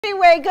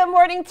Anyway, good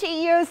morning to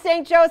you,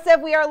 St.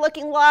 Joseph. We are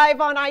looking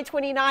live on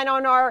I-29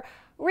 on our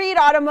Reed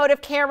Automotive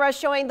camera,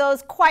 showing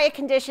those quiet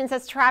conditions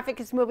as traffic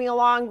is moving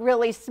along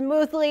really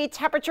smoothly.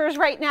 Temperatures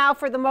right now,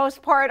 for the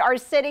most part, are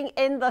sitting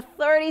in the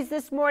 30s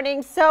this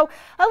morning, so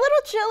a little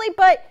chilly,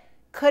 but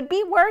could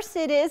be worse.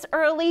 It is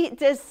early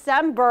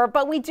December,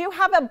 but we do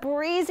have a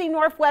breezy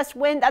northwest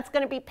wind that's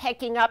going to be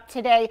picking up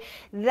today.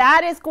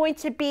 That is going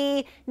to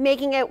be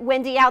making it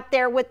windy out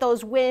there, with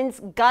those winds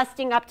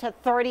gusting up to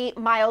 30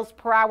 miles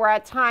per hour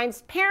at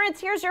times.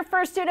 Parents, here's your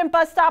first student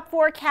bus stop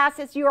forecast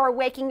as you are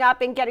waking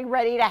up and getting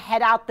ready to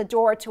head out the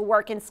door to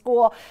work and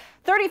school.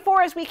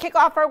 34 as we kick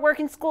off our work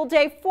and school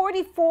day,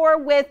 44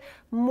 with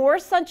more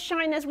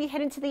sunshine as we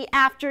head into the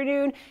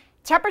afternoon.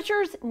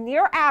 Temperatures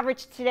near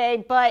average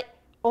today, but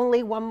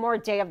only one more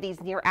day of these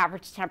near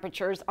average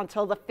temperatures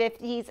until the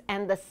 50s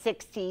and the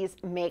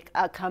 60s make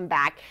a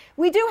comeback.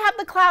 We do have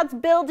the clouds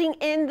building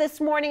in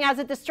this morning as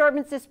a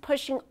disturbance is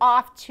pushing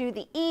off to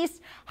the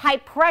east. High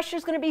pressure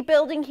is going to be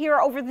building here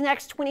over the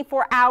next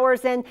 24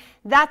 hours, and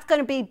that's going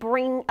to be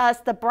bringing us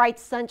the bright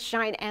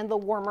sunshine and the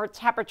warmer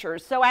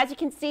temperatures. So as you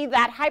can see,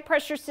 that high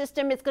pressure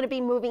system is going to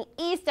be moving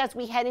east as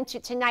we head into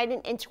tonight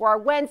and into our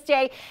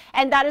Wednesday,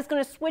 and that is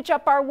going to switch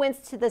up our winds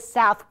to the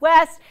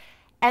southwest.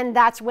 And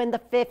that's when the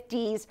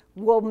 50s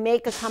will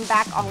make a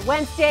comeback on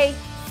Wednesday,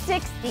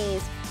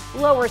 60s,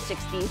 lower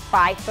 60s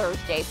by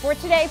Thursday. For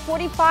today,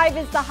 45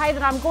 is the high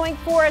that I'm going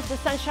for as the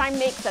sunshine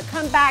makes a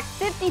comeback.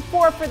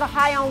 54 for the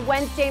high on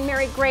Wednesday,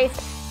 Mary Grace.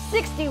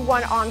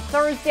 61 on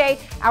Thursday.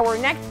 Our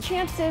next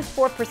chances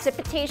for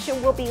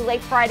precipitation will be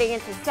late Friday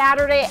into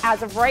Saturday.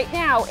 As of right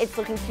now, it's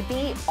looking to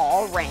be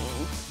all rain.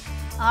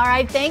 All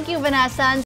right, thank you, Vanessa.